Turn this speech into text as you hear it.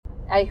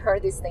I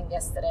heard this thing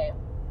yesterday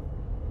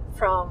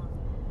from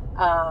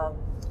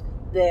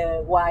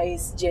the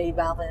wise J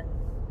Balvin,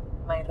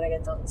 my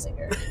reggaeton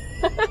singer,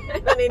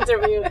 in an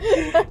interview.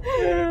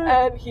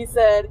 And he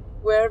said,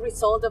 we're a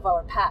result of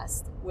our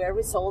past. We're a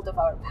result of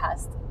our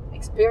past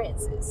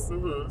experiences.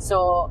 Mm-hmm.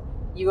 So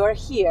you are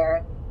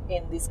here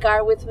in this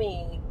car with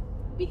me,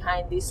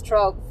 behind this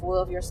truck full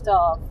of your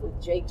stuff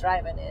with Jake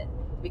driving it,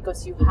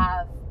 because you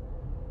have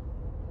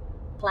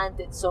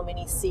planted so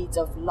many seeds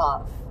of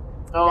love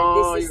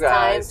that this is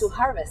time to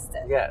harvest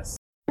it. Yes.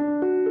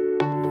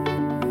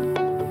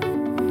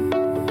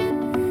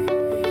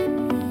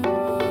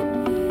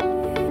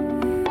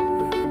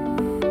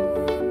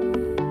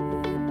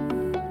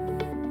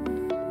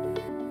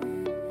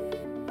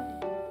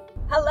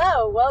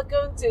 Hello,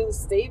 welcome to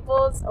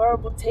Staples or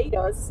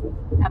Potatoes,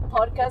 a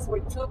podcast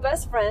where two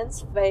best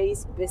friends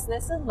face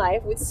business and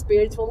life with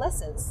spiritual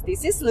lessons.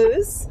 This is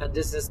Luz. And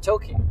this is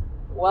Toky.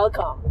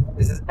 Welcome.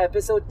 This is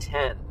episode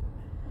 10.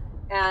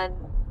 And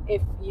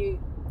if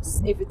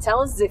it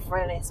sounds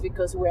different, it's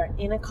because we're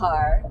in a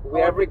car. We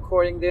are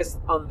recording this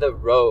on the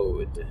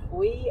road.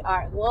 We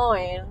are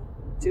going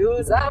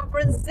to San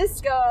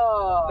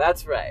Francisco.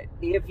 That's right.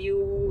 If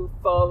you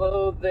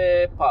follow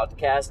the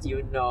podcast,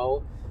 you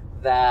know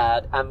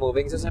that I'm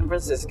moving to San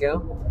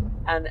Francisco,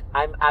 and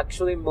I'm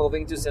actually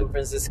moving to San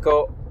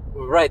Francisco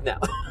right now.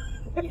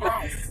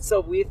 Yes. So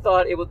we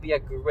thought it would be a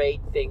great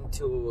thing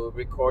to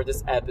record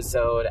this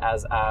episode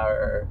as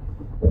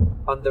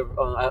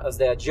as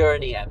the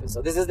journey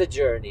episode. This is the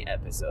journey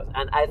episode,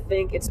 and I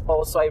think it's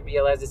also, I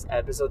realized it's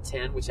episode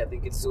 10, which I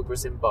think is super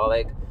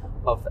symbolic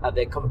of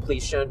the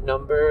completion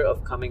number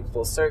of coming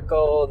full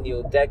circle,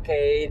 new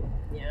decade.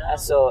 Yeah.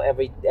 So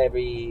every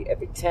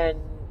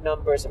 10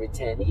 numbers, every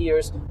 10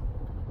 years.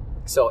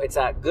 So it's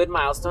a good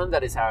milestone.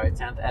 That is our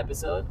 10th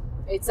episode.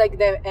 It's like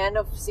the end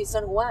of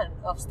season 1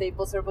 of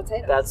Staples or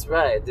Potatoes. That's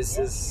right. This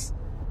is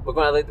we're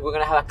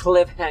gonna have a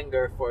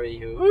cliffhanger for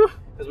you,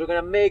 because we're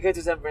gonna make it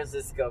to San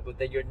Francisco, but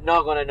then you're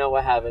not gonna know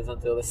what happens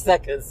until the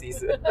second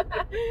season.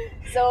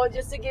 So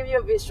just to give you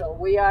a visual,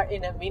 we are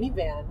in a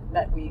minivan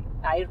that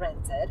I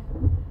rented,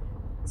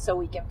 so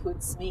we can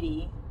put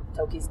Smitty,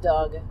 Toky's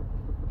dog,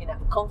 in a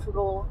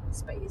comfortable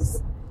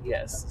space.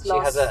 Yes, Plus,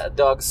 she has a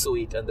dog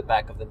suite on the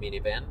back of the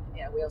minivan.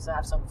 Yeah, we also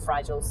have some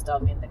fragile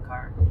stuff in the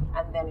car.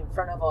 And then in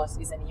front of us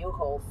is a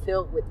U-Haul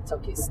filled with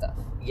Toky's stuff.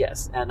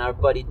 Yes, and our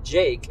buddy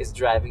Jake is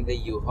driving the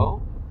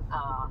U-Haul.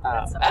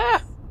 That's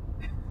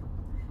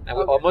And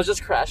we almost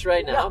just crashed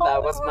right now. No,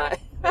 That was my...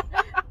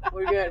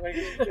 We're good.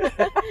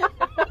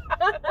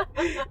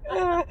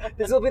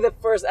 This will be the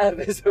first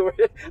episode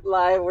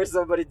live where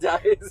somebody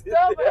dies.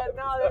 Stop it.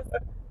 No,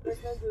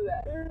 let's not do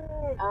that.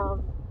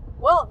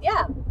 Well,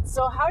 yeah.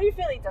 So how are you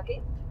feeling,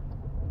 Toky?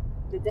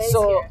 The day is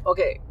here.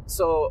 Okay.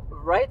 So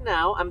right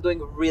now I'm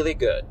doing really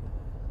good.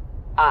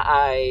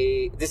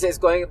 This is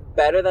going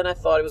better than I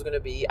thought it was going to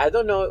be. I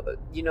don't know.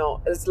 You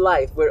know, it's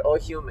life. We're all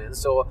humans.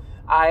 So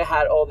I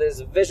had all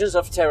these visions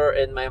of terror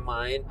in my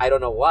mind. I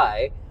don't know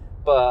why.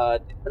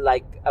 But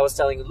like I was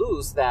telling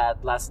Luz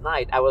that last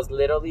night I was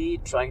literally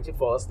trying to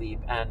fall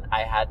asleep and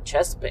I had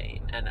chest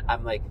pain. And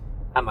I'm like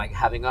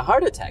having a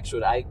heart attack.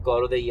 Should I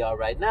go to the ER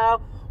right now?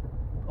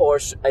 Or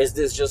is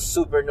this just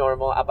super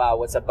normal about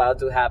what's about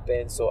to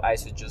happen? So I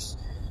should just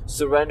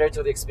surrender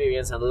to the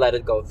experience and let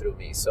it go through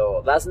me.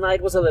 So last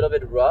night was a little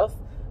bit rough,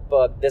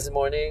 but this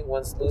morning,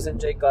 once Luz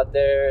and Jake got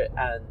there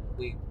and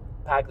we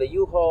packed the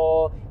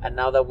U-Haul, and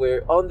now that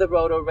we're on the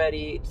road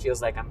already, it feels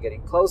like I'm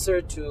getting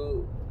closer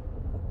to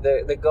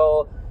the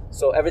goal.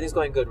 So everything's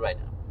going good right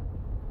now.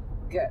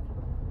 Good.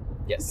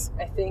 Yes.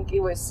 I think it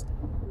was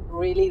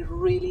really,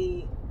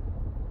 really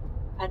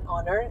an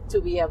honor to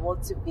be able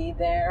to be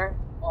there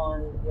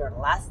on your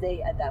last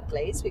day at that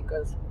place,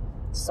 because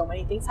so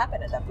many things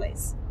happen at that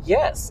place.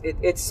 Yes,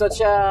 it's such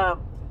a...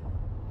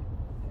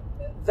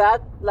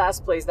 That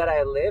last place that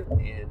I lived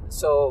in,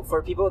 so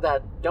for people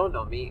that don't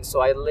know me,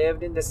 so I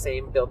lived in the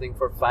same building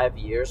for 5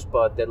 years,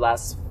 but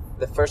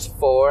the first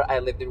 4 I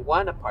lived in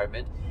one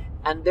apartment,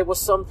 and there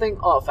was something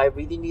off. I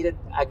really needed,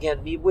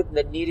 again, me with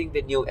needing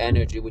the new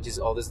energy, which is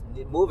all this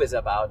move is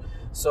about.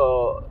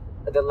 So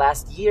the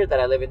last year that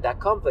I lived in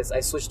that complex, I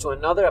switched to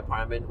another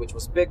apartment, which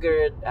was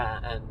bigger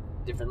and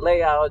different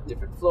layout,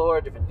 different floor,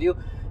 different view.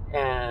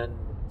 And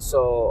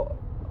so,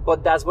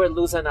 but that's where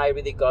Luz and I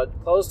really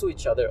got close to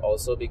each other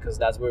also, because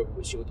that's where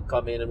she would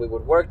come in and we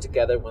would work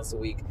together once a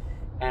week.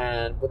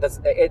 And but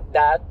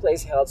that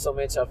place held so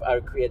much of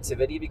our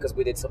creativity, because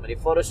we did so many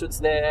photo shoots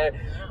there.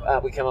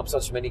 We came up with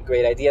such many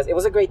great ideas. It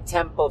was a great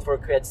temple for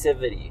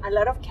creativity. A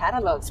lot of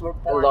catalogs were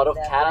born.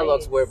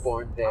 Were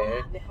born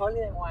there. The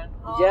holiday one.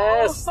 Oh.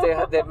 Yes,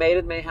 the Made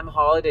in Mayhem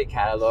holiday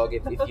catalog.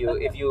 If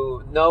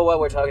you know what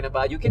we're talking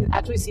about, you can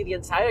actually see the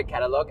entire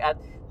catalog at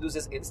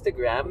Luz's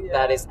Instagram. Yeah.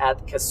 That is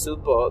at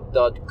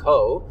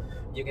casupo.co.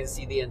 You can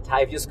see the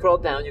entire, if you scroll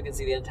down, you can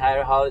see the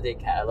entire holiday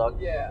catalog.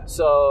 Yeah.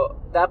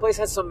 So that place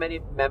has so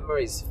many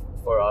memories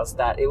for us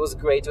that it was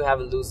great to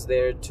have Luz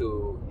there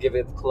to give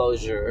it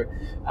closure.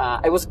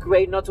 It was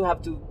great not to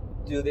have to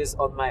do this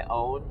on my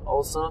own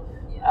also.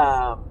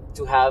 Yes.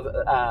 to have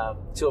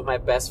two of my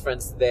best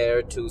friends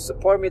there to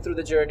support me through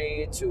the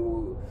journey.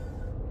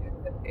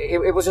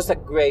 It was just a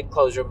great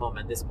closure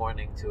moment this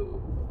morning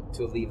to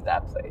leave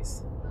that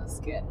place. That's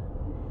good.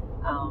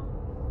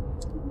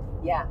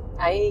 Yeah,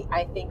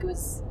 I think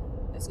it's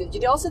good.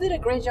 You also did a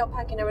great job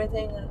packing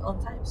everything on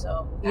time.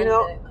 So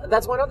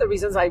that's one of the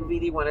reasons I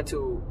really wanted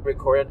to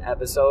record an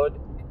episode.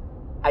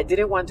 I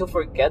didn't want to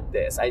forget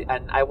this.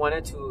 I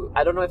wanted to.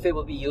 I don't know if it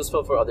will be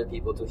useful for other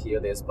people to hear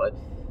this, but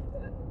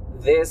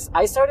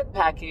I started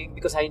packing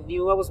because I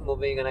knew I was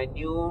moving, and I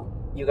knew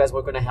you guys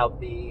were going to help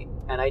me,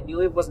 and I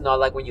knew it was not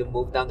like when you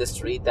move down the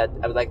street that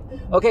I was like,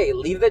 okay,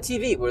 leave the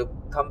TV, we'll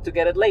come to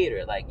get it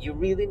later. Like, you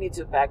really need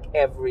to pack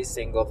every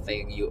single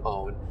thing you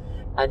own,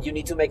 and you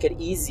need to make it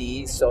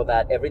easy so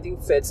that everything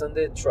fits on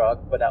the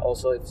truck, but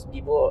also if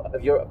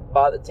you're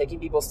taking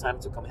people's time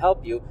to come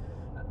help you,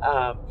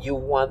 you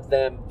want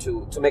them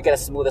to make it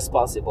as smooth as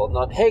possible.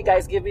 Not, hey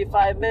guys, give me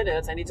 5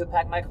 minutes, I need to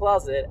pack my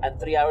closet, and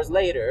 3 hours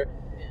later,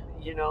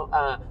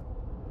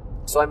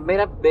 so I made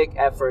a big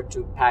effort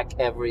to pack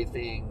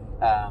everything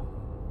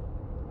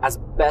as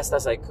best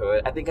as I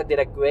could. I think I did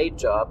a great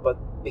job,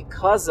 but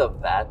because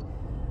of that,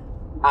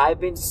 I've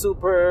been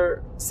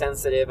super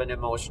sensitive and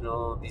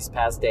emotional these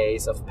past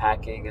days of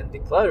packing and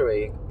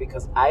decluttering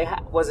because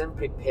I wasn't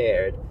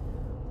prepared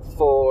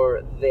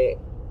for the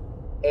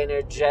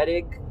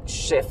energetic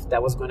shift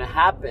that was going to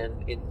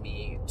happen in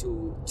me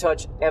to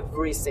touch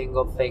every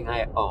single thing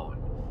I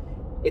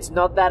own. It's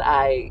not that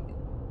I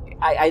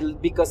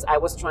because I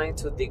was trying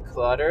to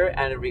declutter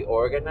and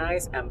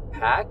reorganize and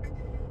pack,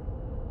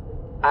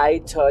 I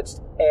touched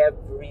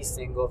every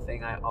single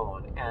thing I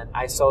own. And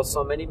I saw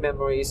so many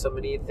memories, so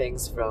many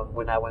things from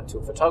when I went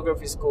to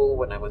photography school,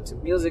 when I went to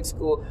music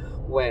school,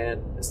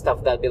 when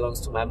stuff that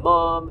belongs to my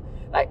mom.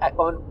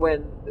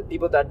 When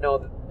people that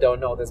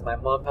don't know this, my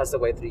mom passed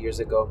away 3 years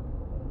ago.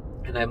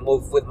 And I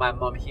moved with my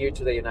mom here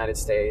to the United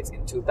States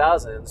in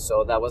 2000.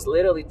 So that was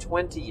literally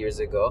 20 years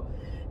ago.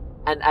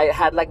 And I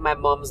had my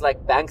mom's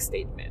bank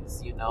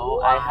statements,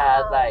 Wow. I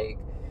had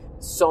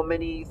so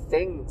many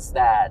things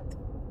that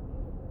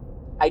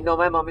I know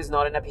my mom is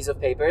not in a piece of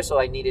paper, so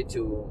I needed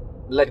to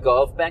let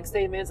go of bank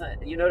statements.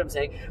 You know what I'm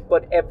saying?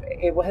 But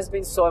it has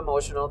been so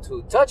emotional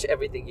to touch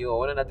everything you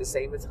own and at the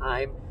same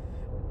time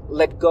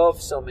let go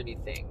of so many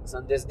things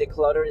and this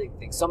decluttering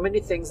thing. So many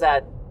things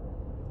that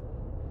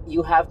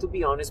you have to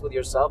be honest with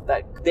yourself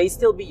that they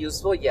still be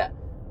useful. Yeah.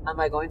 Am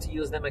I going to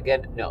use them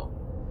again? No.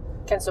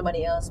 Can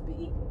somebody else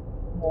be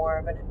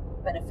more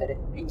benefited?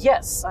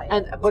 Yes.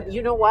 But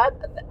you know what?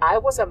 I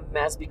was a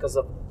mess because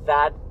of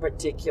that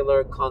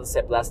particular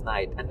concept last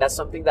night. And that's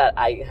something that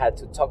I had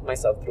to talk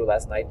myself through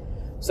last night.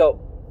 So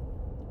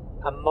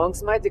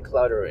amongst my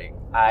decluttering,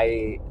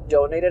 I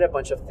donated a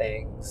bunch of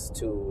things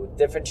to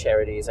different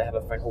charities. I have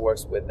a friend who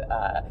works with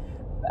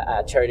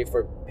a charity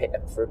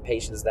for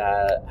patients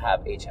that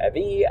have HIV.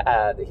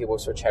 He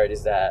works for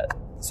charities that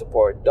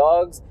support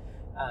dogs.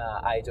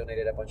 I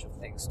donated a bunch of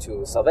things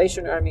to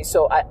Salvation Army.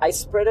 So I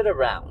spread it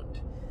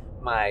around,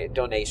 my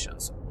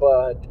donations.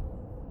 But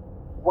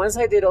once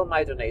I did all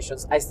my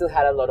donations, I still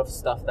had a lot of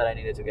stuff that I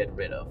needed to get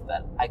rid of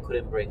that I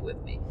couldn't bring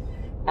with me.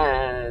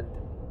 And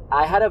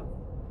I had a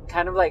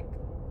kind of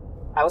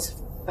I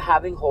was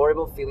having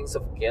horrible feelings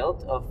of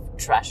guilt of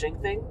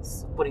trashing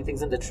things, putting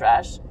things in the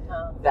trash.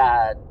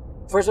 That,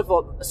 first of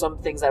all, some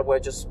things that were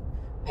just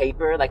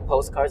paper, like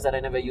postcards that I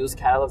never used,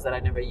 catalogs that I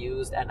never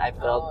used, and I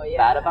felt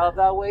bad about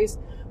that waste.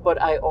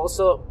 But I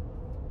also,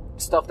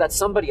 stuff that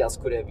somebody else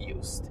could have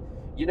used.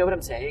 You know what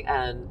I'm saying?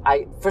 And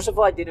I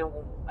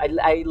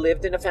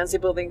lived in a fancy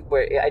building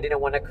where I didn't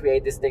want to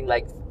create this thing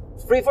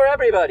free for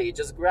everybody,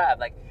 just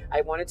grab.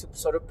 I wanted to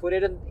sort of put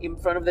it in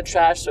front of the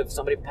trash, so if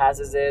somebody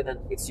passes it and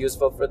it's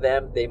useful for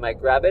them, they might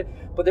grab it.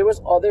 But there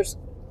was other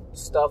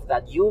stuff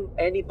that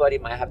anybody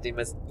might have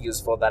deemed as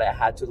useful that I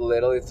had to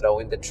literally throw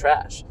in the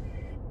trash.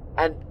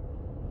 And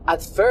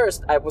at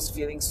first, I was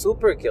feeling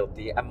super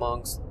guilty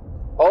amongst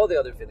all the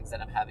other feelings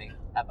that I'm having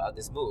about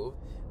this move.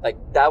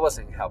 That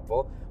wasn't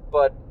helpful.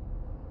 But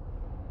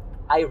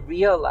I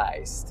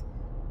realized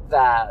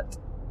that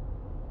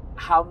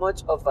how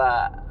much of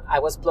I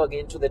was plugged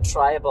into the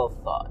tribal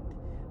thought.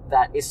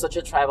 That is such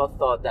a tribal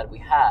thought that we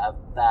have,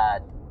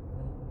 that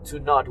to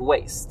not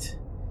waste.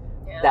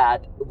 Yeah.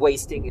 That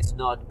wasting is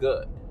not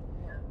good.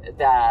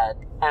 Yeah.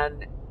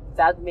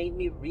 That made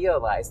me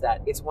realize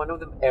that it's one of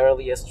the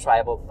earliest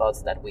tribal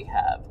thoughts that we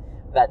have.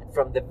 That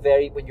from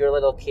when you're a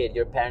little kid,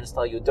 your parents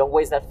tell you, don't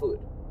waste that food.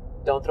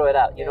 Don't throw it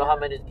out. You know how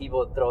many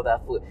people throw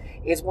that food.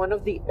 It's one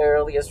of the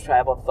earliest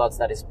tribal thoughts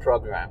that is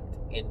programmed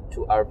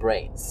into our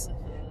brains.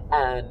 Mm-hmm.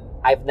 And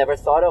I've never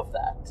thought of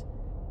that.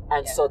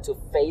 And so to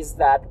face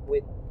that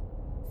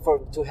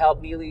to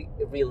help me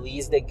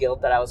release the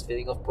guilt that I was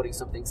feeling of putting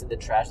some things in the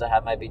trash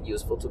that might been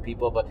useful to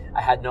people, but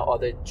I had no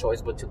other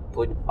choice but to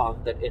put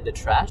in the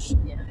trash.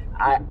 Yeah.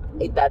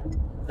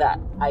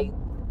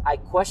 I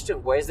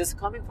questioned, where is this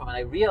coming from? And I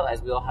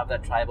realized we all have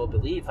that tribal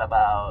belief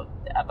about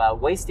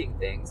wasting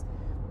things.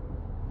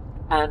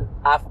 And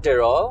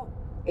after all,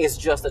 it's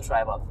just a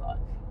tribal thought.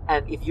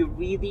 And if you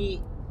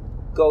really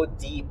go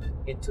deep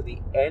into the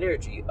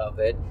energy of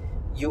it,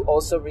 you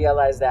also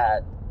realize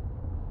that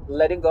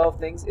letting go of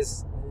things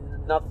is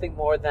nothing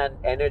more than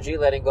energy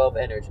letting go of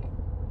energy.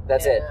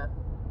 That's it.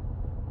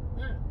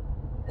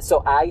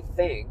 So I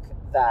think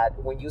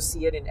that when you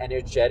see it in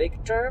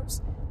energetic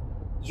terms,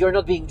 you're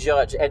not being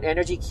judged, and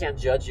energy can't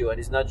judge you, and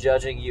it's not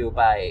judging you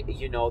by,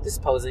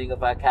 disposing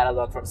of a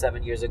catalog from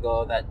 7 years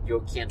ago that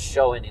you can't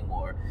show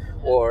anymore,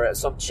 or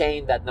some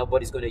chain that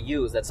nobody's going to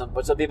use. But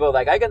some people are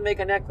like, I can make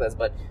a necklace,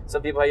 but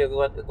some people are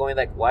going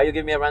like, why you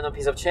give me a random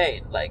piece of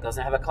chain? Like, it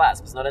doesn't have a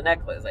clasp. It's not a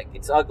necklace. Like,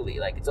 it's ugly.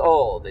 Like, it's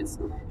old. It's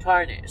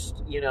tarnished.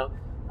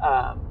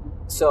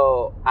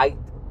 So I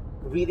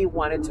really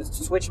wanted to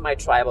switch my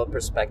tribal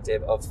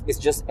perspective of it's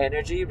just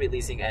energy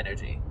releasing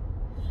energy.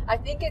 I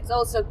think it's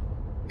also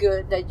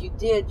good that you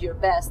did your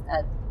best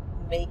at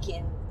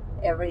making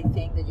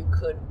everything that you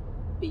could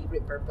be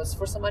repurposed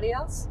for somebody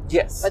else.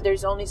 Yes. But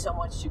there's only so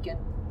much you can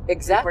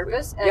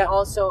repurpose. And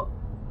also,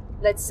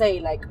 let's say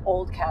like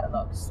old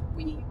catalogs.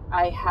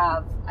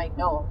 I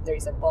know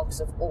there's a box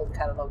of old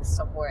catalogs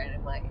somewhere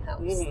in my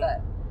house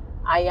that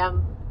I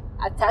am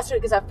attached to,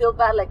 because I feel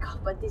bad, like,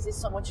 but this is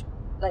so much,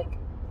 like,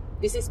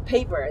 this is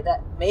paper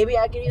that maybe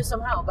I can use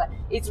somehow, but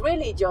it's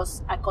really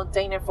just a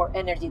container for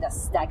energy that's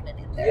stagnant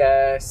in there.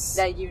 Yes.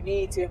 That you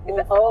need to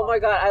move Oh my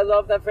God, I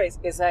love that phrase.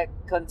 It's a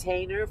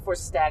container for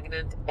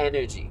stagnant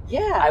energy.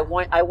 Yeah. I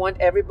want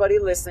everybody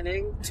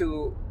listening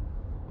to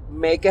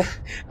make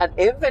an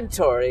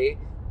inventory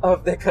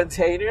of the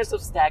containers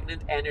of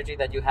stagnant energy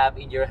that you have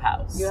in your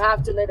house. You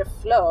have to let it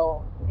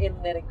flow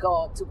and let it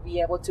go to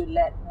be able to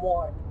let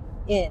more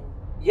in.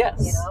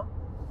 Yes.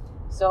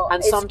 So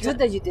and it's good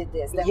that you did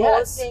this. The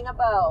whole thing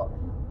about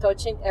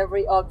touching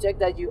every object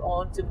that you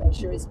own to make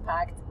sure it's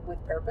packed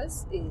with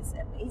purpose is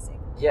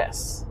amazing.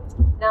 Yes.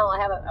 Now I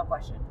have a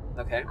question.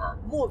 Okay.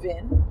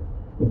 Moving,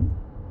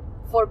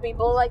 for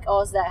people like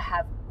us that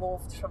have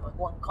moved from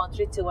one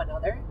country to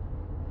another,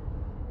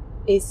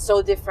 is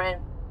so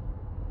different.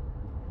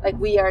 Like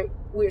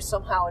we're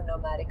somehow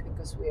nomadic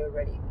because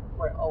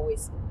we're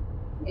always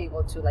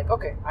able to, like,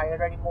 okay, I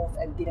already moved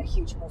and did a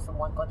huge move from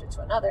one country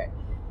to another.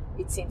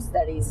 It seems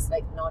that is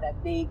like not a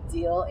big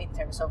deal in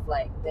terms of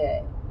like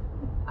the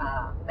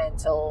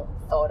mental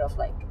thought of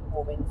like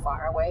moving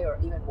far away or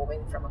even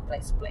moving from a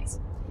place to place.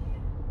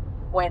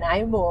 When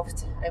I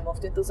moved in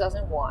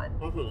 2001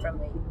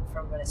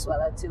 from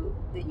Venezuela to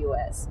the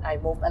US. I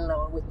moved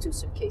alone with 2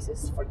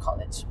 suitcases for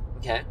college.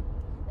 Okay.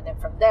 And then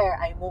from there,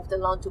 I moved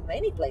alone to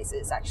many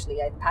places.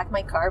 Actually, I packed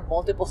my car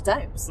multiple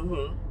times.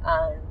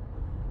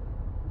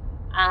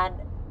 And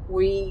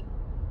we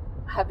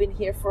have been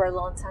here for a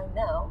long time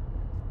now.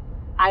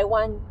 I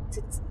want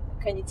to.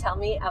 Can you tell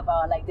me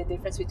about like the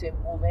difference between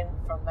moving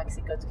from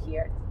Mexico to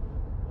here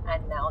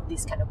and now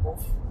this kind of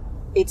move?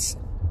 It's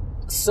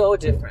so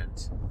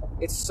different.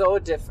 It's so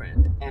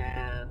different,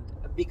 and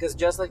because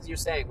just like you're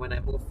saying, when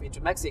I moved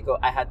into Mexico,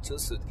 I had 2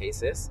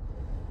 suitcases,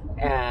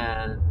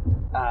 and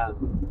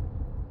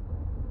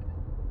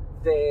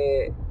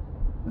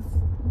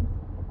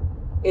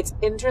it's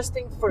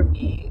interesting for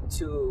me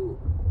to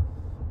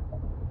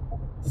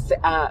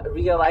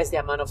realize the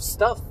amount of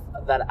stuff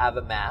that I've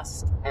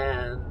amassed,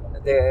 and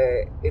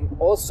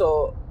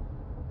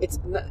it's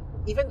not,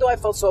 even though I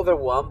felt so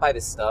overwhelmed by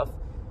this stuff.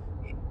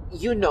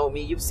 You know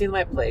me, you've seen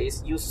my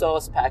place, you saw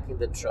us packing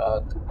the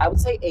truck. I would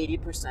say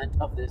 80%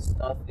 of this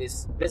stuff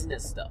is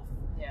business stuff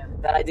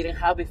that I didn't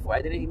have before.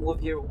 I didn't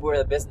move here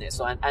with a business.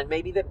 So, and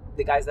maybe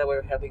the guys that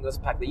were helping us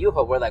pack the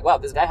U-Haul were like, wow,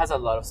 this guy has a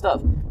lot of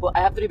stuff. Well, I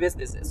have 3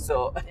 businesses.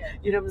 So,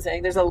 you know what I'm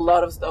saying? There's a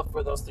lot of stuff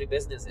for those 3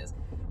 businesses.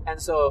 And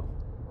so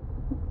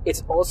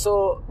it's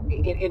also,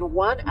 in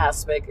one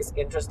aspect, it's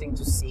interesting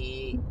to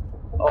see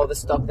all the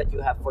stuff that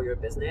you have for your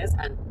business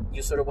and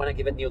you sort of want to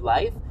give it new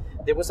life.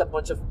 There was a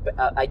bunch of,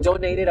 I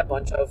donated a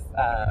bunch of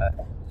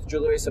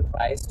jewelry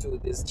supplies to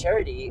this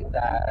charity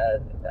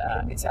that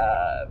it's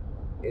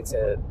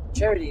a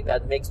charity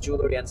that makes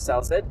jewelry and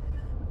sells it.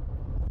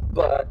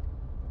 But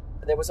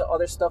there was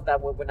other stuff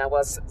that when I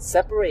was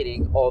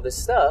separating all this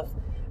stuff,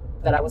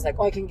 that I was like,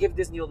 oh, I can give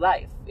this new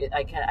life.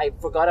 I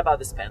forgot about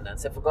this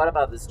pendants. I forgot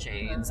about these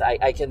chains.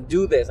 I can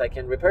do this. I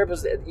can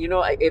repurpose it. You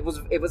know,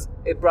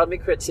 it brought me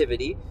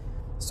creativity.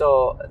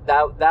 So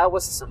that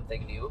was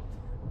something new.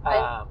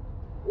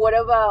 What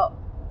about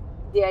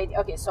the idea?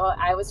 Okay, so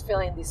I was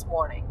feeling this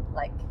morning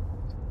like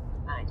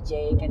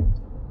Jake and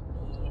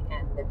me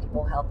and the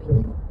people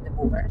helping the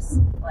movers.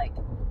 Like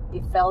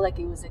it felt like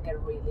it was like a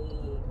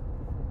really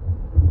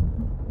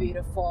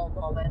beautiful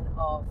moment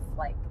of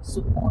like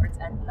support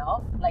and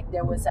love. Like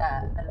there was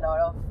a lot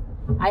of.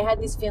 I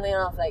had this feeling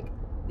of like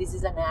this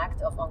is an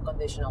act of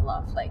unconditional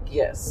love. Like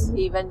yes,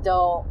 even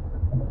though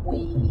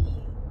we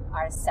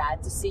are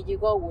sad to see you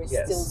go, we're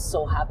still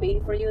so happy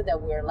for you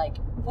that we're like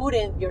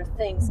putting your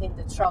things in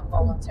the truck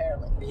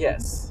voluntarily.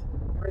 Yes.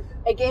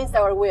 Against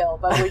our will,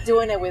 but we're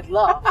doing it with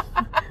love.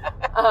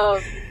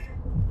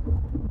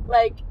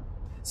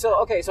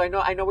 So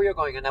I know where you're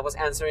going, and I was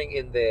answering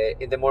in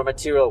the more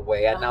material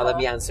way, and now let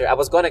me answer. I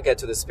was going to get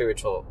to the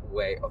spiritual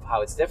way of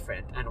how it's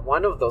different, and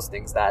one of those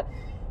things that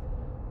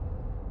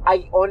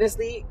I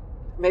honestly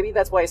maybe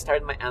that's why I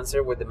started my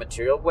answer with the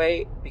material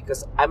way,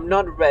 because I'm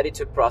not ready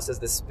to process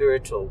the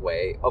spiritual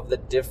way of the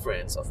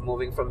difference of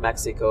moving from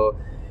Mexico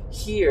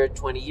here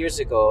 20 years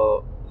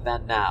ago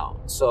than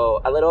now.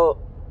 So a little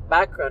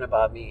background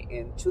about me.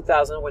 In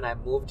 2000, when I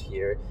moved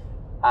here,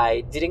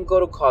 I didn't go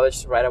to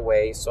college right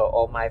away, so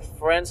all my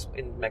friends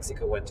in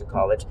Mexico went to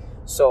college.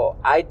 So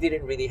I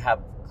didn't really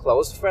have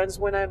close friends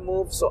when I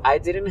moved, so I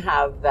didn't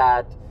have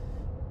that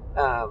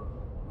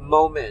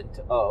moment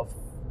of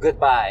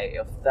goodbye,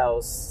 of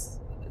those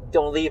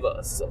don't leave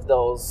us, of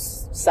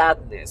those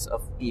sadness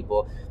of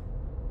people.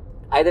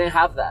 I didn't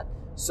have that.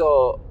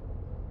 So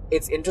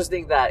it's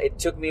interesting that it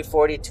took me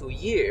 42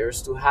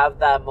 years to have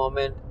that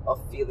moment of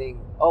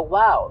feeling, oh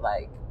wow,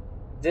 like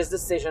this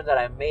decision that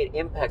I made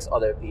impacts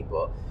other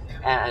people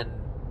and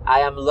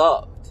I am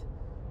loved.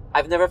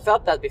 I've never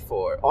felt that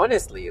before,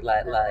 honestly.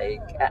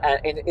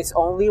 And it's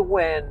only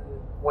when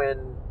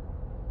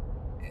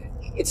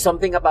it's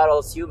something about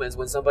us humans.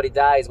 When somebody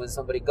dies, when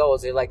somebody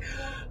goes, they're like,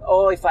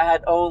 oh, if I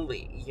had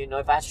only,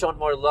 if I had shown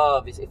more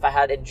love, if I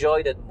had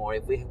enjoyed it more,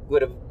 if we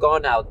would have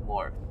gone out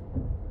more.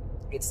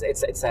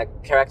 It's a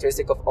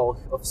characteristic of all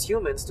of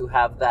humans to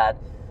have that,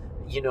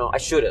 I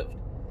should have.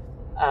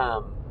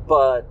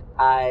 But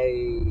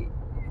like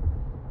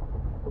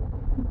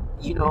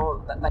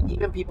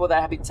even people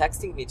that have been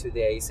texting me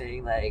today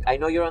saying like, I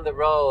know you're on the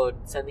road,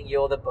 sending you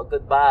all the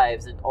good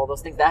vibes and all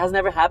those things. That has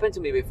never happened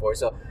to me before.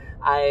 So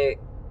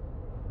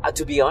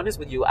to be honest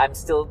with you, I'm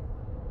still,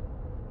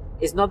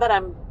 it's not that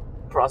I'm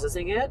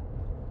processing it.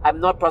 I'm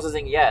not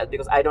processing yet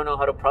because I don't know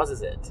how to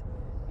process it.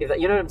 If that,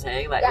 you know what I'm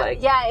saying?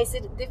 Yeah, is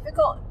it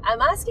difficult?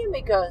 I'm asking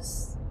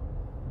because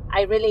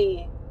I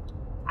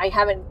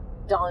haven't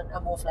done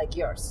a move like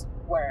yours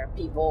where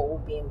people will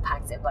be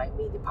impacted by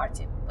me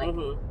departing. Like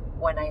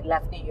when I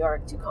left New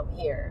York to come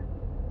here,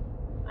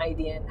 I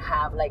didn't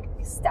have like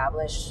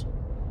established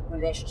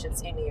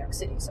relationships in New York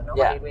City, so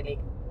nobody really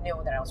knew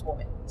that I was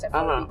moving except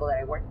for people that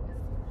I worked with.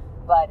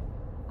 But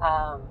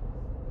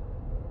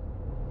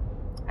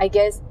I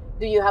guess,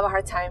 do you have a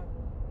hard time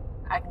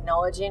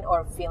acknowledging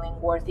or feeling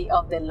worthy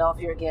of the love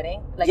you're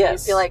getting? Like,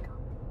 yes. You feel like,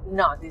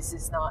 no, this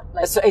is not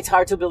like. So it's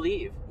hard to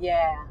believe.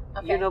 Yeah.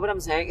 Okay. You know what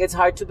I'm saying? It's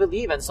hard to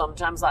believe, and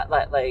sometimes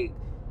like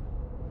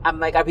I'm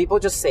like, are people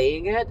just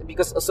saying it?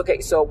 Because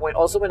so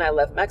when I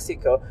left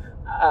Mexico,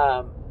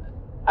 I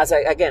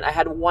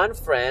had one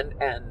friend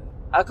and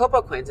a couple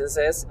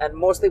acquaintances, and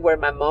mostly were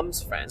my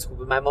mom's friends.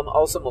 My mom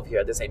also moved here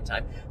at the same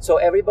time. So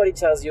everybody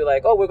tells you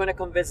like, oh, we're gonna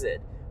come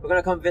visit. We're going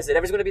to come visit.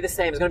 Everything's going to be the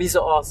same. It's going to be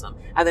so awesome.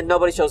 And then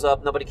nobody shows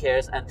up. Nobody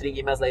cares. And 3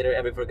 emails later,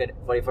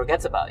 everybody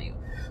forgets about you.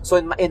 So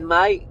in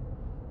my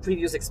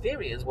previous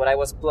experience, what I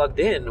was plugged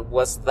in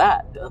was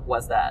that,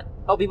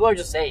 oh, people are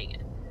just saying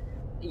it,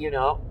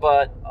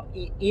 But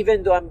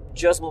even though I'm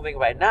just moving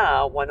right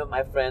now, one of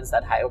my friends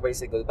that I already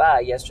said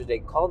goodbye yesterday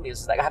called me and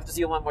was like, I have to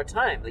see you one more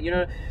time.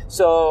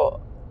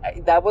 So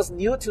that was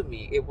new to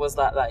me. It was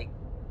like,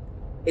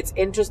 it's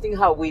interesting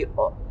how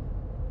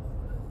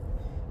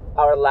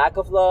our lack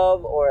of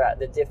love or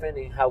the difference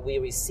in how we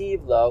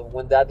receive love,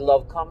 when that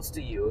love comes to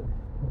you,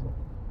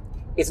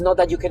 it's not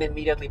that you can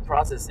immediately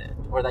process it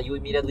or that you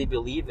immediately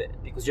believe it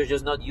because you're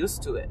just not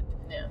used to it.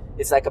 Yeah.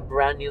 It's like a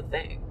brand new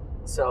thing.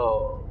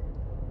 So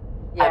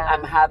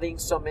I'm having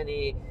so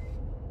many,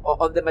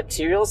 on the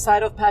material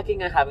side of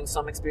packing, I'm having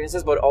some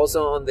experiences, but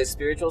also on the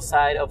spiritual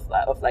side of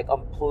like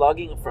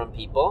unplugging from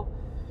people.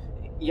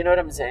 You know what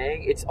I'm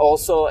saying? It's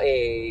also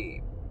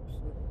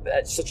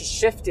such a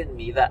shift in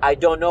me that I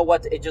don't know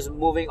it's just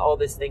moving all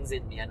these things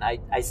in me, and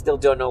I still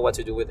don't know what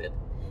to do with it.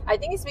 I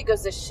think it's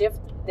because the shift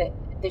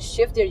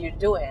that you're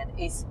doing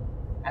is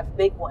a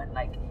big one.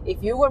 Like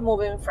if you were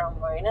moving from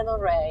Marina Del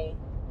Rey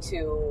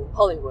to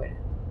Hollywood,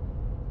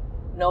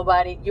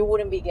 you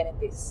wouldn't be getting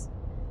this,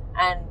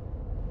 and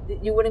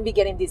you wouldn't be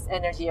getting this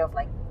energy of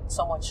like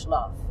so much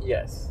love.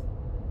 Yes.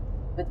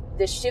 But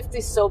the shift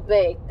is so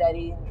big that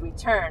in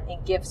return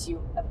it gives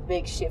you a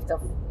big shift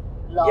of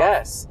love.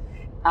 Yes.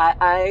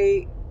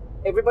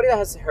 Everybody that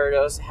has heard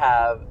us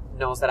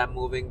knows that I'm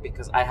moving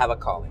because I have a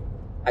calling.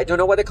 I don't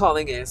know what the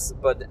calling is,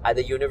 but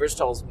the universe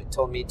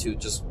told me to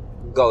just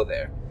go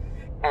there.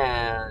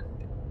 And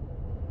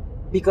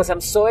because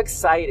I'm so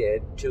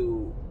excited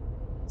to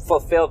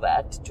fulfill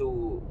that,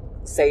 to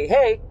say,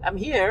 hey, I'm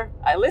here,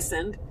 I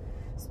listened,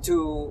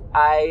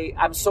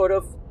 I'm sort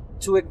of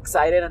too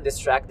excited and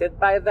distracted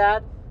by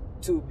that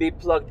to be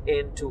plugged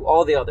into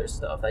all the other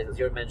stuff that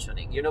you're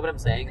mentioning. You know what I'm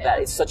saying? Yeah. That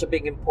it's such a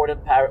big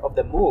important part of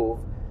the move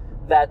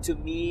that to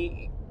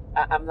me,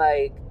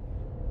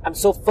 I'm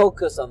so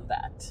focused on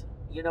that.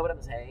 You know what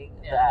I'm saying?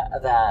 Yeah.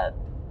 That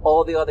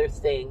all the other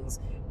things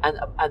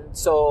and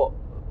so,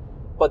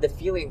 but the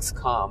feelings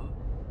come,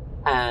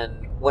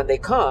 and when they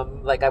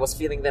come, like I was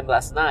feeling them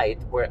last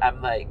night, where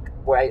I'm like,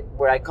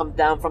 where I come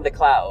down from the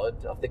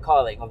cloud of the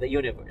calling of the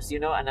universe,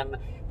 and I'm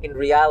in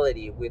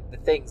reality with the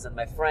things and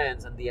my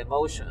friends and the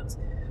emotions,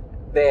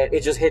 that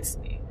it just hits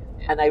me.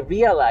 And I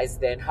realize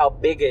then how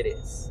big it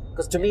is.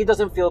 Because to me, it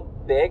doesn't feel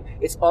big.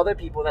 It's other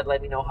people that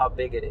let me know how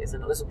big it is.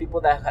 And there's people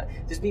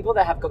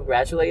that have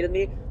congratulated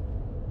me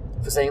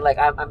for saying like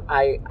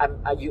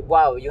you,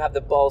 wow, you have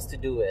the balls to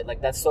do it.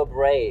 Like that's so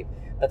brave,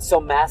 that's so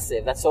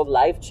massive, that's so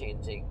life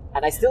changing.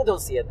 And I still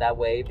don't see it that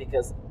way,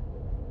 because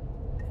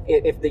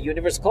if the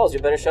universe calls, you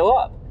better show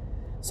up.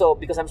 So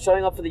because I'm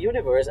showing up for the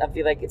universe, I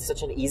feel like it's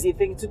such an easy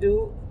thing to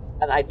do,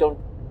 and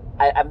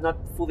I'm not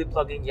fully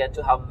plugging yet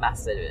to how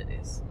massive it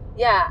is.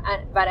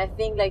 Yeah, but I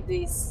think like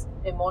these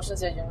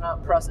emotions that you're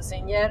not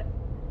processing yet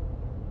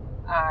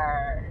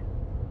are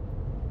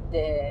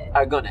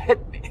gonna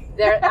hit me.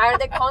 There are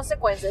the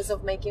consequences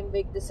of making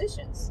big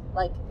decisions.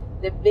 Like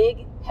the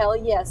big hell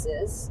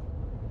yeses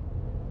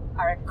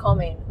are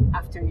coming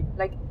after you.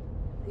 Like,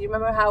 you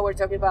remember how we're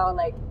talking about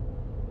like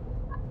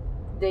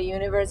the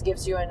universe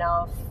gives you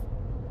enough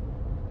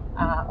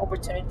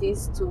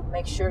opportunities to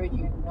make sure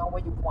you know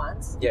what you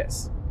want.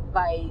 Yes.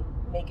 By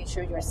making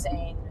sure you're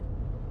saying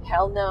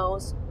hell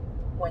no's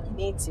when you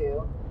need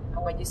to,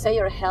 and when you say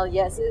your hell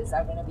yeses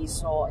are going to be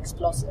so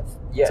explosive.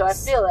 Yes. So I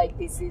feel like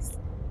this is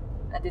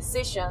a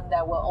decision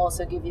that will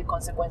also give you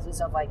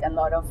consequences of like a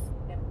lot of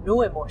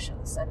new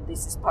emotions, and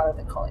this is part of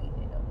the calling,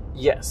 you know.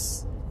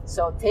 Yes.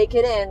 So take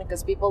it in,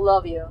 because people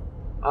love you.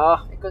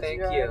 Oh, because thank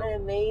you're you.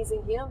 an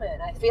amazing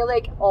human. I feel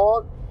like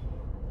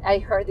I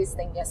heard this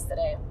thing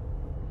yesterday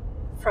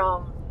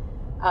from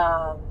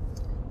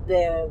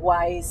the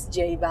wise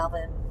J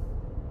Balvin,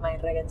 my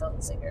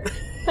reggaeton singer,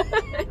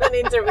 in an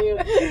interview.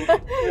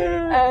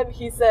 And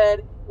he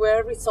said,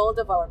 we're a result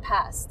of our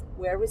past.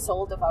 We're a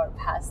result of our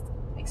past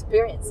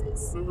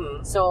experiences.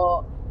 Mm-hmm.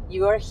 So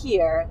you are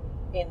here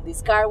in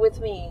this car with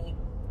me,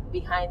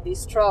 behind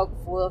this truck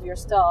full of your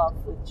stuff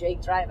with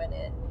Jake driving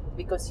it,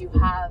 because you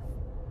have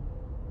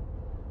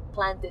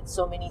planted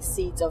so many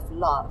seeds of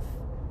love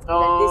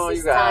that this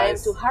is time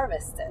to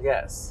harvest it.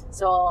 Yes.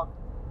 So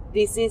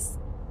this is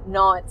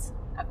not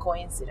a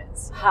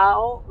coincidence.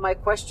 My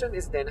question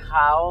is then,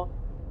 how,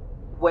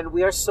 when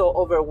we are so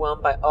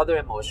overwhelmed by other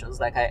emotions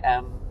like I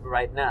am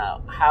right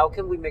now, how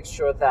can we make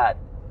sure that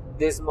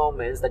these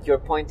moments that you're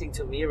pointing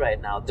to me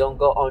right now don't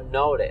go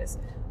unnoticed?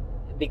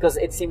 Because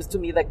it seems to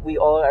me like we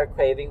all are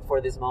craving for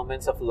these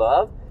moments of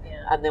love,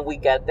 and then we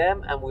get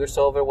them and we're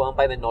so overwhelmed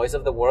by the noise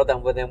of the world,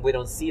 and then we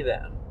don't see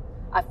them.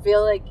 I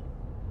feel like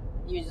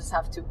you just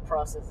have to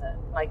process it.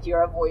 Like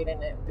you're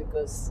avoiding it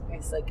because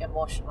it's like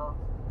emotional.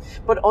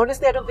 But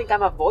honestly, I don't think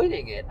I'm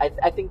avoiding it.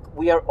 I think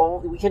we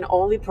can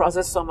only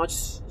process so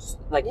much.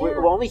 Like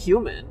we're only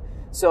human,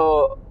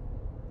 so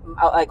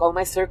like all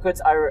my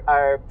circuits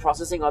are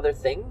processing other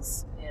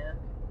things. Yeah.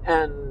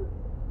 And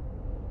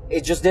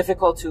it's just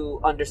difficult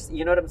to understand.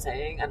 You know what I'm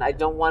saying? And I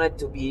don't want it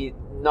to be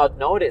not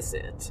notice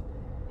it.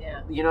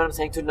 Yeah. You know what I'm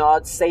saying? To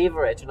not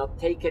savor it, to not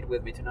take it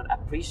with me, to not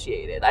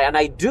appreciate it. And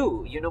I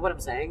do. You know what I'm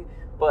saying?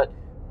 But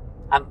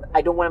I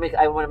want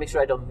to make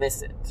sure I don't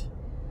miss it.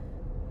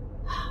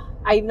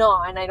 I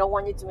know, and I don't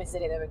want you to miss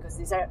it either, because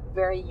these are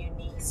very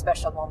unique,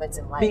 special moments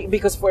in life.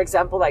 Because, for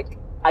example, like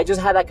I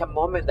just had like a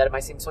moment that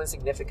might seem so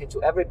insignificant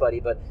to everybody,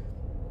 but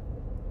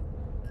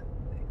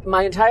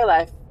my entire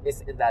life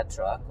is in that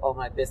truck, all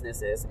my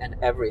businesses and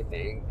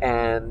everything,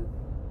 and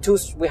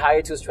we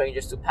hired two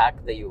strangers to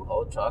pack the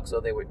U-Haul truck, so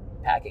they were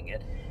packing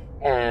it,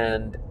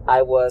 and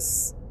I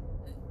was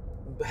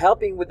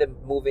helping with the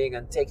moving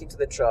and taking to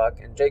the truck,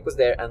 and Jake was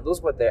there and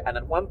Luz was there, and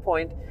at one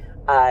point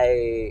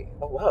oh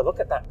wow, look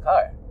at that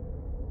car.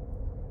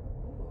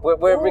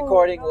 We're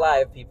recording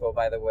live, people,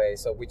 by the way,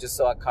 so we just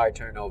saw a car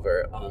turn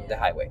over on the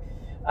highway.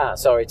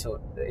 Sorry to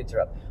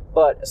interrupt.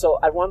 But so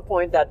at one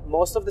point that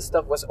most of the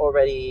stuff was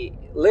already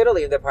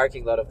literally in the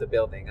parking lot of the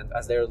building, and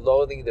as they're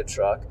loading the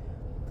truck,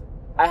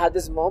 I had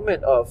this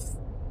moment of,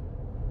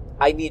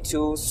 I need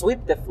to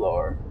sweep the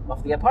floor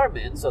of the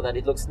apartment so that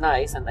it looks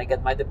nice and I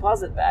get my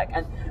deposit back.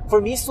 And for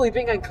me,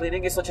 sweeping and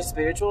cleaning is such a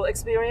spiritual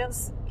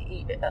experience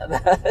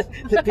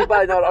that people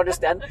I don't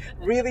understand.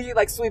 Really,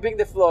 like sweeping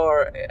the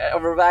floor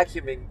or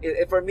vacuuming,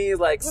 it for me is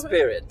like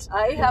spirit.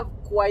 I have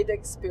quite the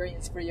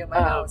experience for you in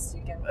my house.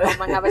 You can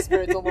come and have a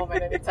spiritual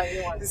moment anytime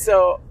you want.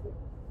 So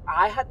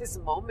I had this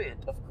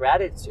moment of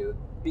gratitude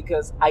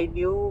because I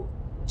knew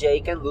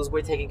Jake and Luz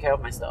were taking care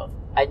of my stuff.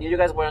 I knew you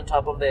guys were on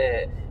top of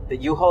the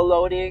U-Haul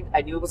loading.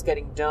 I knew it was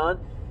getting done.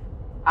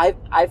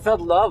 I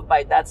felt loved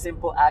by that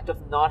simple act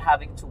of not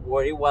having to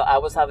worry while I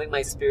was having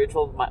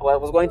while I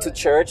was going to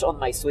church on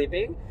my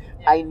sweeping.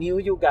 Yeah. I knew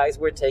you guys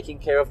were taking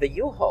care of the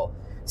U-Haul.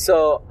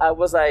 So I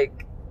was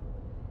like,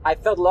 I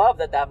felt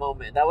loved at that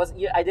moment.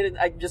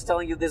 I'm just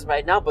telling you this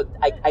right now, but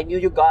I knew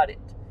you got it.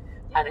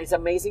 Yeah. And it's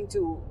amazing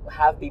to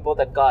have people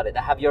that got it,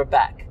 that have your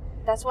back.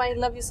 That's why I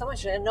love you so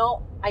much. I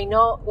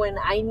know when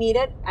I need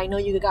it, I know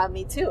you got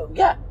me too.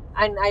 Yeah.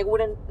 And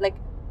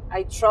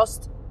I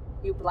trust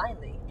you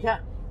blindly. Yeah.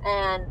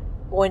 And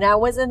when I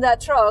was in that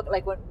truck,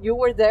 like when you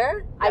were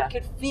there, I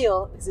could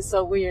feel, this is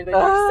so weird that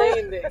you're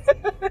saying this,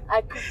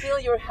 I could feel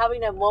you're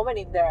having a moment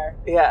in there.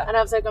 Yeah. And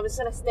I was like, I'm just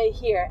going to stay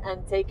here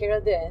and take care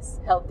of this,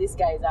 help these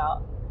guys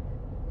out.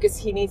 Because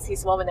he needs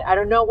his moment. I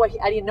didn't know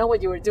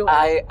what you were doing.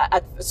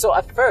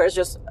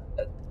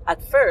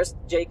 At first,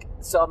 Jake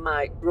saw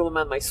my broom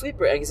and my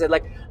sweeper, and he said,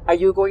 like, are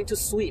you going to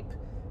sweep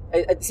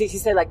he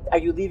said, like, are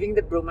you leaving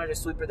the broom or the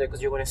sweeper there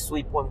because you're going to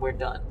sweep when we're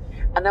done?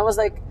 And I was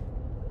like,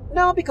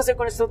 no, because they're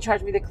going to still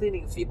charge me the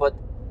cleaning fee. But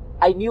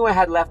I knew I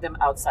had left them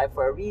outside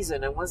for a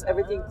reason. And once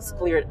everything's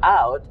cleared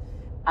out,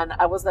 and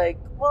I was like,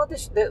 well,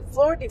 the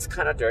floor needs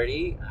kind of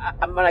dirty.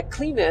 I'm going to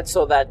clean it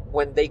so that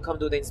when they come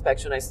do the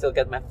inspection, I still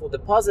get my full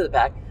deposit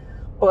back.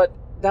 But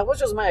that was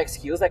just my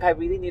excuse. Like, I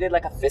really needed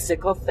like a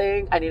physical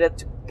thing. I needed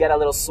to get a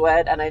little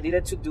sweat, and I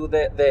needed to do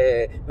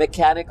the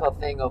mechanical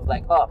thing of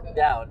like up,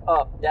 down,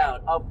 up,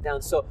 down, up,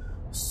 down. So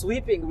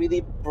sweeping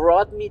really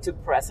brought me to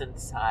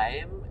present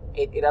time.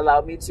 It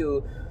allowed me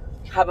to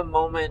have a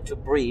moment to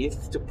breathe,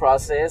 to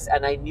process,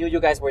 and I knew you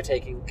guys were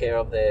taking care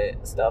of the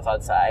stuff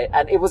outside.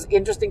 And it was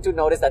interesting to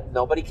notice that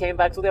nobody came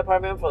back to the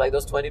apartment for like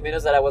those 20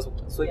 minutes that I was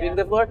sweeping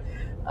the floor.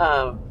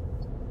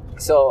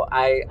 So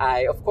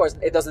I of course,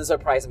 it doesn't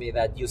surprise me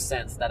that you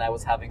sensed that I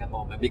was having a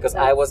moment, because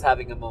I was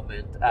having a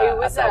moment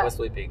as I was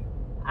sweeping.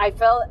 I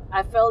felt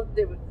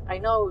I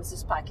know it was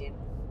just packing.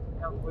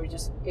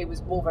 It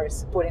was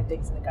movers putting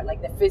things in the car.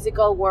 Like the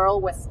physical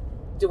world was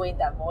doing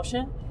that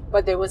motion,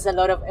 but there was a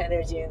lot of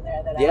energy in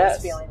there that I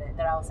was feeling it.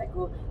 That I was like,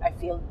 ooh, I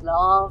feel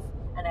love,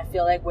 and I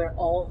feel like we're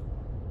all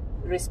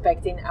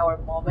respecting our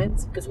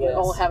moments, because we're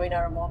all having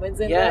our moments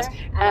in there,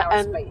 and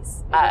our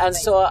space. And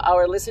so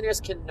our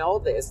listeners can know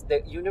this.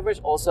 The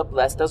universe also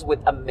blessed us with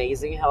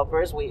amazing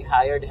helpers. We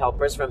hired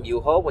helpers from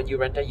U-Haul. When you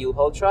rent a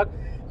U-Haul truck,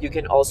 you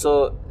can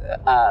also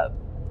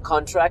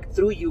contract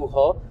through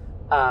U-Haul.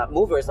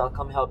 Movers, I'll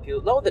come help you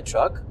load the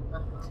truck.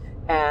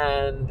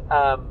 And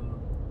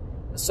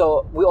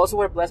so we also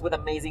were blessed with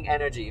amazing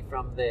energy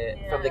from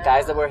the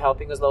guys that were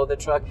helping us load the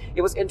truck.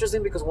 It was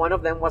interesting because one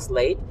of them was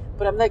late,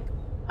 but I'm like,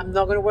 I'm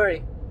not gonna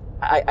worry.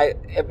 I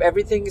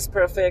everything is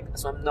perfect,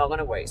 so I'm not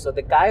gonna worry. So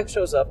the guy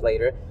shows up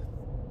later,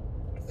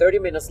 30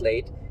 minutes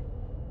late,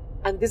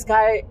 and this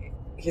guy,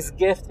 his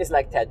gift is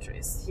like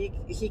Tetris.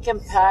 He can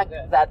pack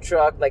that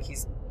truck like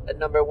he's a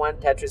number one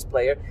Tetris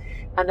player.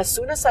 And as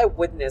soon as I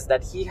witnessed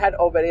that he had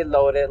already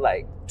loaded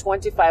like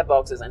 25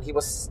 boxes and he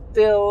was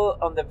still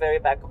on the very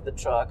back of the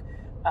truck,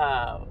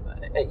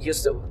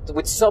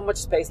 with so much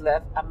space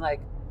left, I'm like,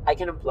 I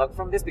can unplug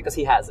from this because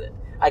he has it.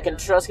 I can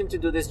trust him to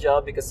do this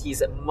job because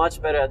he's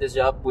much better at this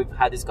job. We've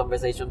had this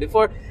conversation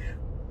before.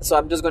 So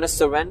I'm just going to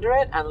surrender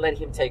it and let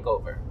him take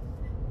over.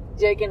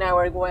 Jake and I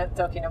were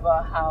talking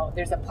about how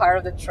there's a part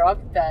of the truck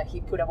that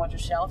he put a bunch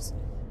of shelves.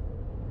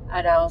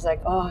 And I was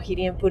like, oh, he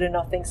didn't put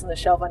enough things on the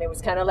shelf. And it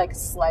was kind of like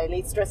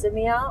slightly stressing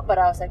me out. But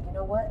I was like, you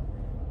know what?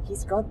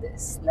 He's got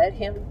this. Let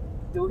him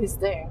do his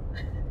thing.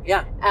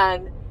 Yeah.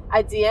 And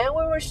at the end,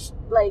 we were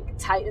like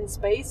tight in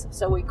space.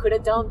 So we could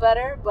have done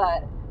better.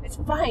 But it's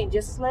fine.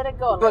 Just let it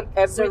go. But like,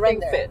 everything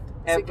surrender. fit.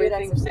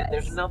 Everything fit.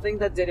 There's nothing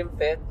that didn't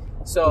fit.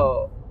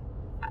 So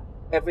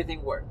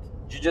everything worked.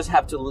 You just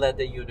have to let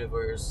the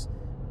universe...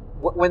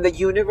 When the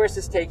universe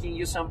is taking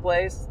you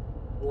someplace,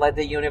 let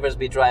the universe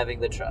be driving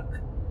the truck.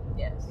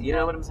 Yes. You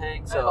know what I'm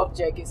saying? So I hope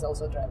Jake is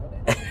also driving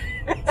it.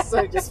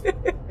 So just...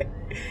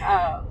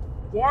 yeah,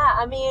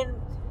 I mean,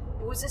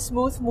 it was a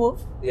smooth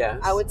move.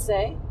 Yes. I would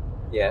say.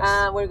 Yes.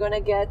 We're going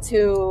to get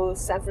to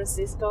San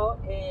Francisco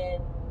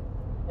in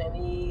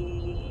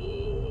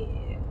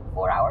maybe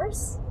 4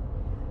 hours.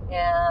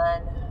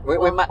 And...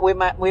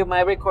 We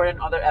might record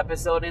another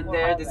episode in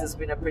there. This has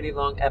been a pretty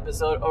long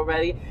episode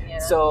already. Yeah.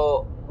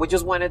 So we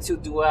just wanted to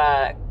do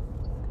I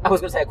was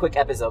going to say a quick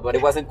episode, but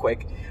it wasn't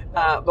quick.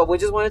 But we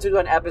just wanted to do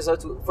an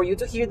episode for you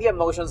to hear the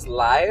emotions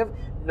live,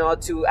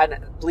 not to,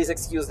 and please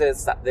excuse the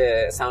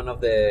sound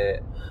of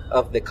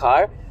the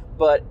car,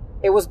 but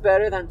it was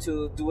better than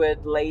to do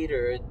it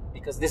later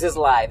because this is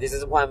live. This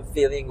is what I'm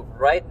feeling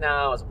right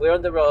now as we're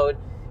on the road,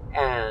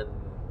 and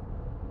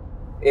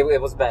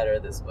it was better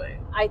this way.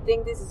 I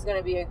think this is going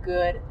to be a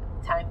good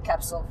time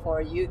capsule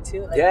for you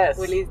too. Like, yes.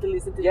 We need to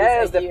listen to this.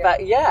 Yes,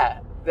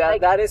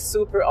 that is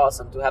super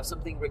awesome to have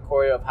something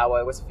recorded of how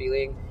I was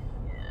feeling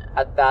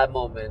at that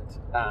moment.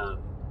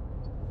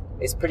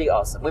 It's pretty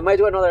awesome. We might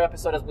do another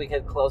episode as we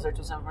get closer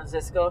to San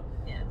Francisco.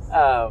 Yes.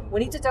 We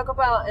need to talk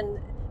about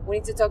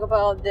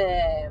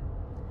the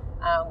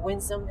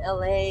Winsome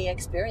LA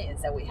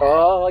experience that we had.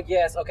 Oh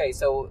yes. Okay.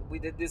 So we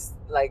did this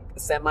like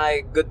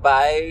semi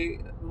goodbye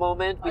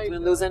moment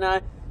between Luz and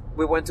I.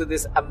 We went to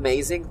this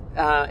amazing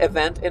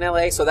event in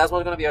LA. So that's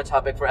what's going to be our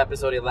topic for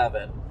episode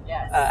 11.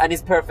 Yes. And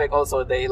it's perfect also. They